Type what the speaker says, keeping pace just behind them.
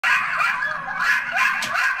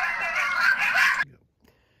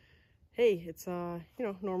Hey, it's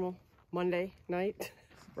normal Monday night.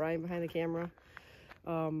 Brian behind the camera.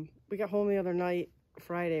 We got home the other night,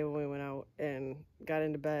 Friday, when we went out and got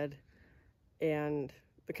into bed, and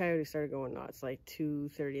the coyotes started going nuts like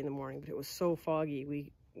 2:30 in the morning. But it was so foggy,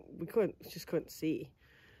 we couldn't see.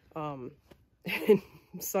 And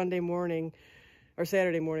Sunday morning or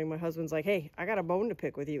Saturday morning, my husband's like, "Hey, I got a bone to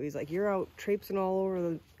pick with you." He's like, "You're out traipsing all over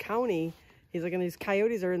the county." He's like, "And these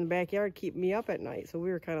coyotes are in the backyard keeping me up at night." So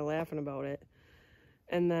we were kind of laughing about it.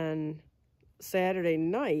 And then Saturday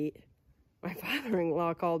night, my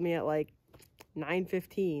father-in-law called me at like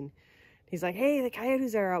 9:15. He's like, "Hey, the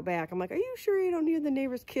coyotes are out back." I'm like, "Are you sure you don't hear the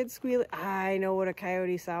neighbor's kids squealing?" "I know what a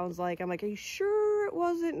coyote sounds like." I'm like, "Are you sure it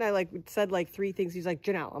wasn't?" And I like said like 3 things. He's like,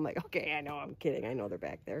 "Janelle." I'm like, "Okay, I know, I'm kidding. I know they're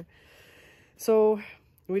back there." So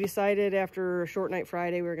we decided after a short night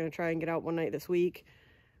Friday, we were going to try and get out one night this week.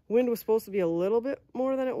 Wind was supposed to be a little bit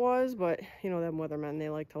more than it was, but you know, them weathermen, they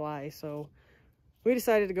like to lie. So we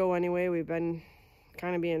decided to go anyway. We've been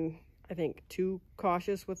kind of being, I think, too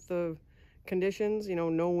cautious with the conditions, you know,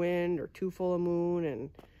 no wind or too full of moon. And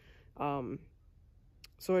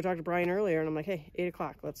so I talked to Brian earlier and I'm like, "Hey, 8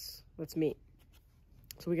 o'clock, let's meet."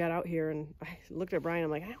 So we got out here and I looked at Brian.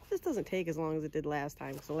 I'm like, "I hope this doesn't take as long as it did last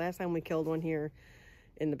time." So last time we killed one here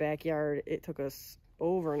in the backyard, it took us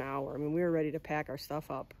over an hour. I mean, we were ready to pack our stuff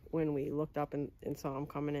up when we looked up and saw them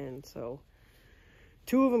coming in. So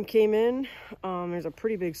 2 of them came in. There's a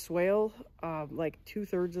pretty big swale, like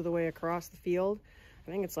 2/3 of the way across the field.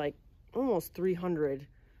 I think it's like almost 300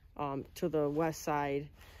 to the west side.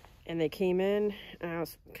 And they came in, and I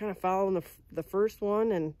was kind of following the first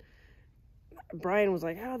one, and Brian was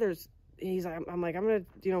like, "Oh, I'm like, I'm gonna,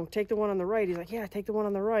 take the one on the right." He's like, "Yeah, take the one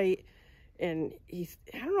on the right." And I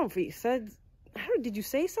don't know if he said, did you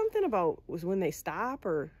say something about was when they stop,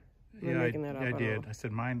 or am I making that up? I did. I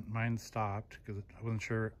said mine stopped because I wasn't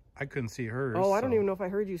sure. I couldn't see hers. Oh, I don't even know if I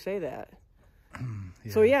heard you say that.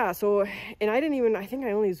 Yeah. So, and I think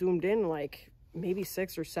I only zoomed in like maybe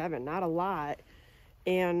 6 or 7, not a lot.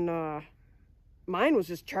 And mine was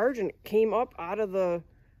just charging. It came up out of the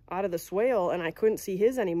swale, and I couldn't see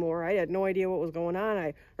his anymore. I had no idea what was going on.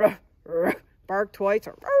 I barked twice.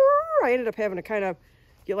 I ended up having to kind of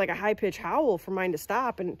get like a high-pitched howl for mine to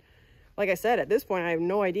stop. And like I said, at this point, I have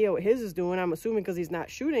no idea what his is doing. I'm assuming because he's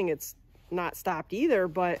not shooting, it's not stopped either.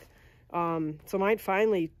 But so mine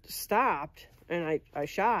finally stopped, and I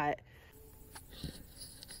shot.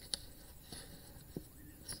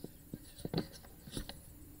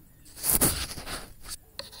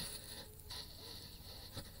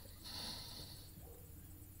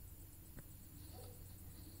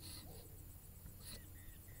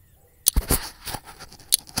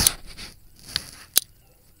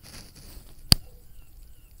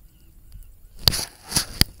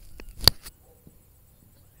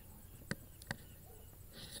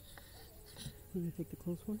 You gonna take the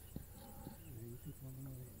close one?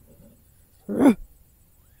 Where'd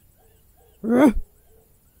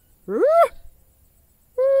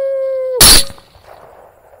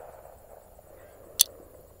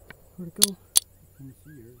it go?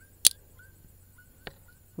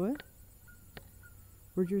 What?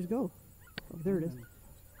 Where'd yours go? Oh, there it is.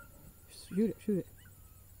 Shoot it.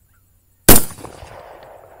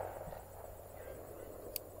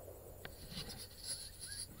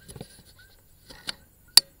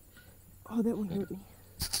 Oh, that one hurt me.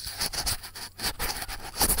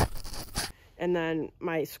 And then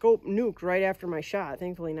my scope nuked right after my shot.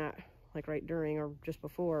 Thankfully not like right during or just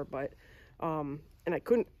before, but and I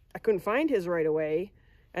couldn't find his right away.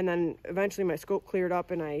 And then eventually my scope cleared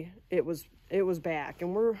up and it was back.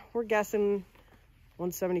 And we're guessing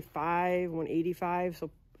 175, 185, so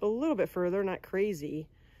a little bit further, not crazy.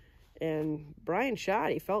 And Brian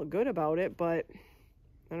shot, he felt good about it, but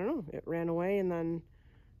I don't know, it ran away, and then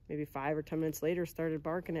maybe 5 or 10 minutes later started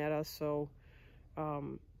barking at us. So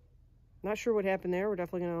not sure what happened there. We're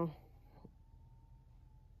definitely gonna,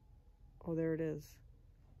 oh, there it is.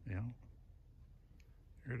 Yeah,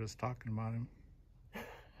 heard us talking about him.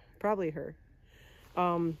 Probably her.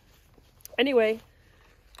 Anyway,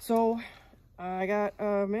 so I got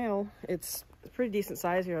a male. It's a pretty decent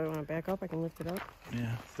size. Here, I want to back up. I can lift it up.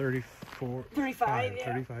 Yeah, 35,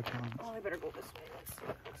 yeah. 35 pounds. Oh, I better go this way.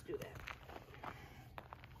 Let's do that.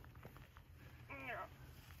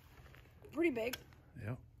 Pretty big.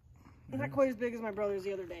 Yep. Not quite as big as my brother's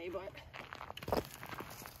the other day, but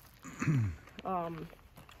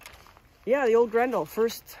yeah, the old Grendel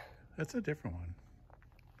first. That's a different one.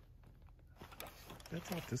 That's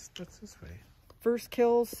this way. First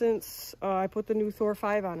kill since I put the new Thor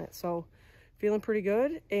 5 on it, so feeling pretty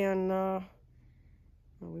good. And well,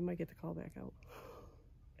 we might get the call back out.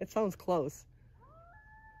 It sounds close.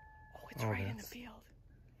 Oh, it's Oh, right in the that's- field.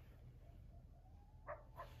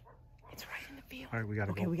 It's right in the field. All right, we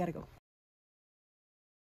gotta Okay, go. we gotta go.